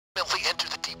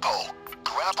depot.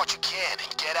 Grab what you can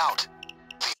and get out.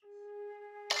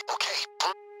 Okay.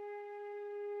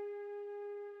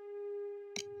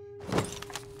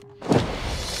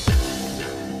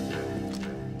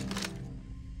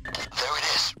 There it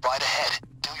is, right ahead.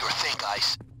 Do your thing,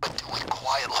 guys, but do it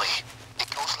quietly. It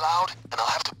goes loud, and I'll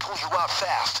have to pull you out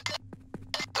fast.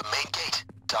 The main gate,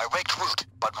 direct route,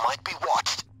 but might be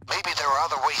watched. Maybe there are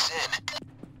other ways in.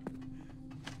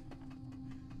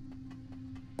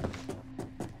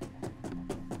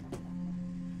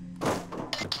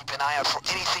 Keep an eye out for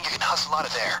anything you can hustle out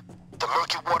of there. The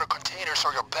murky water containers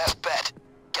are your best bet.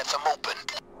 Get them open.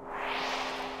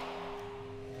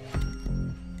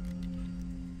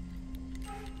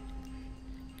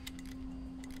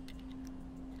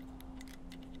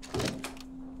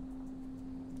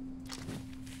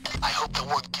 I hope that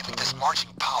we're giving this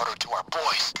marching powder to our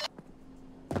boys.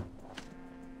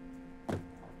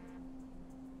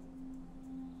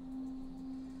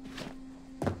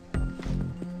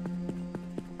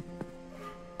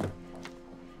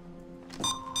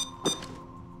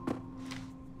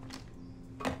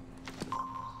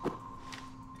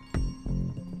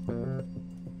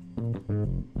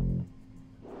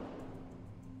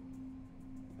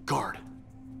 Guard.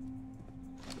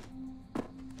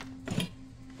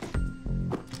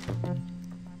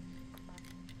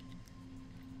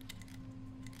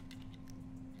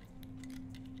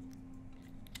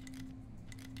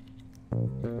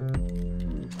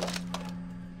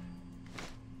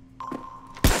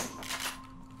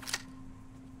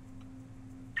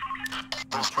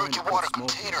 Those murky water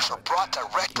containers are brought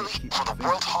directly from the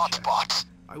world's hotspots.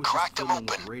 Crack them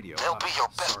open. They'll be your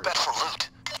best bet for loot.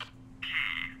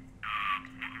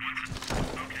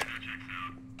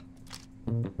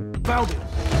 Found it!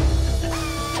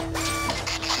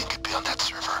 Anything could be on that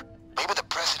server. Maybe the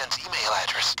president's email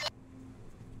address.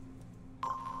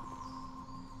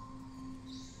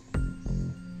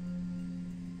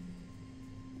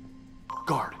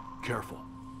 Guard, careful.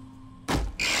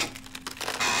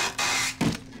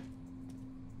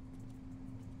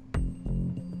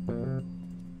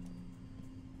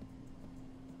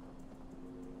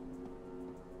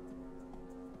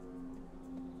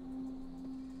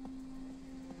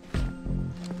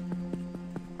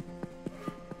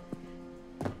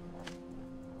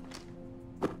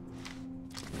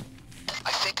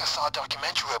 I think I saw a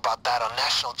documentary about that on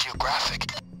National Geographic.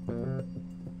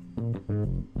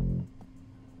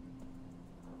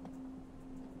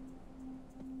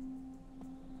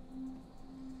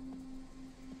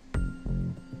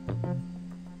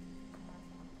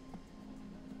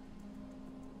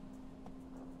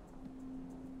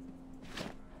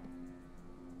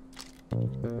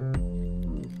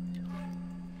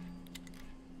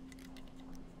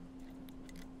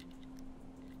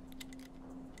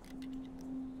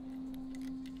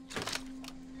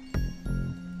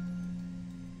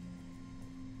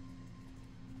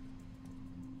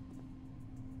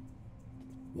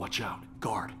 Watch out,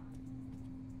 guard.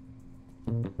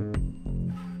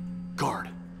 Guard.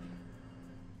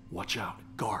 Watch out,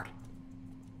 guard.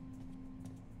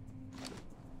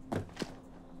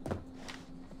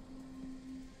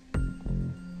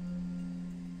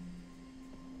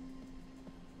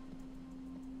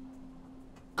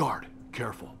 Guard,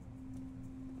 careful.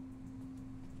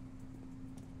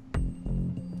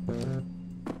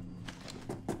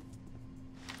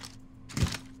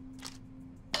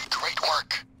 Great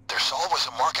work. There's always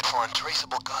a market for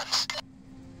untraceable guns.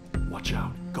 Watch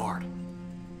out, guard.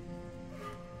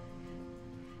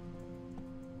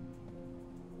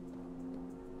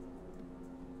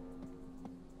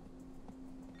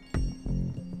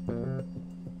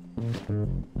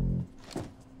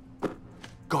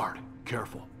 Guard,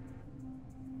 careful.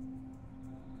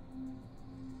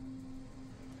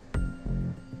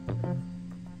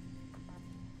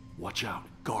 Watch out,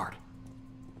 guard.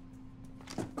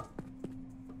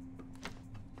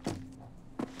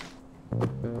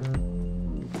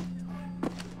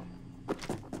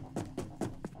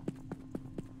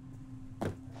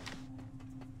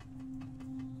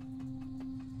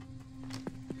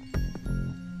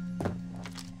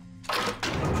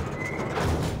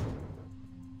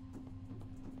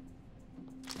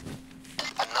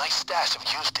 A nice stash of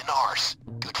used dinars.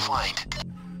 Good find.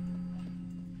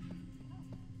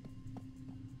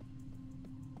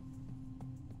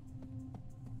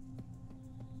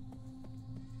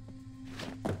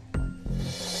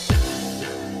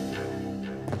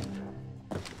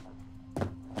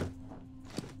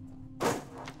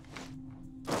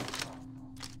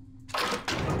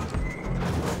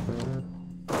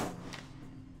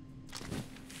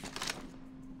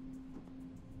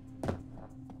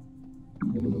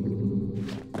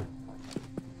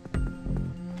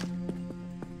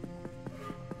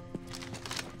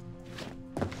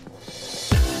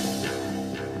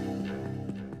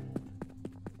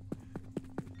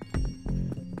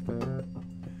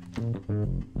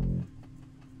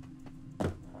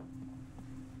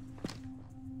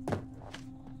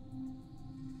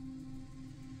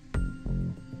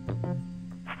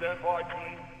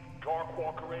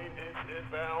 Raid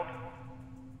inbound.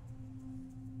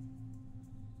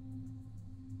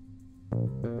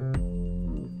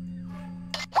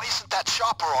 Why isn't that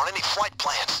chopper on any flight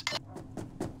plans?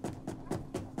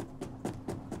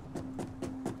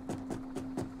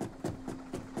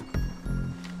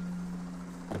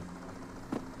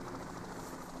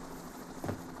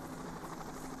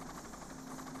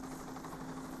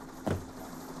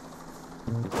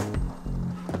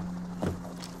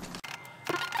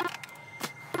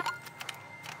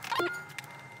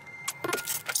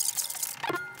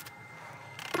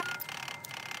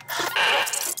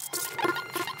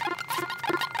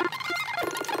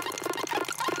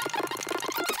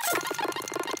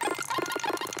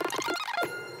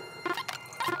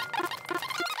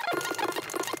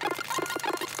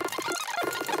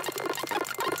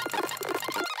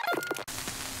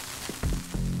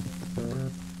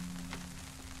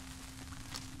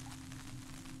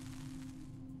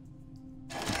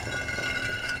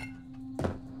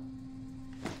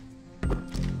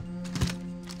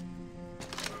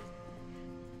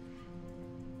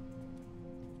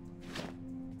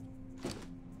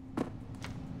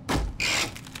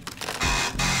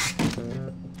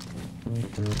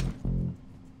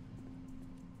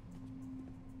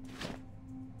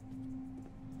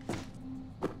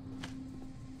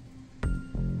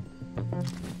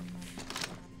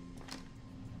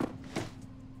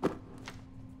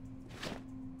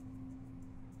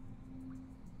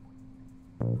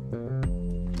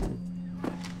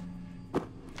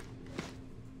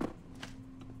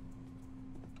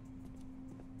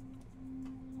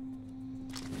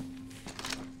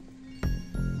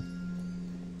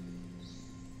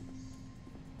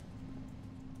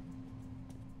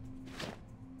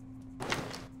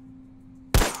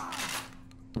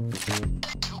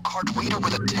 Two-card reader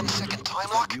with a 10-second time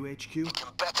lock? UHQ? You can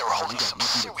bet they're holding some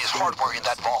serious hardware in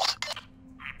that vault.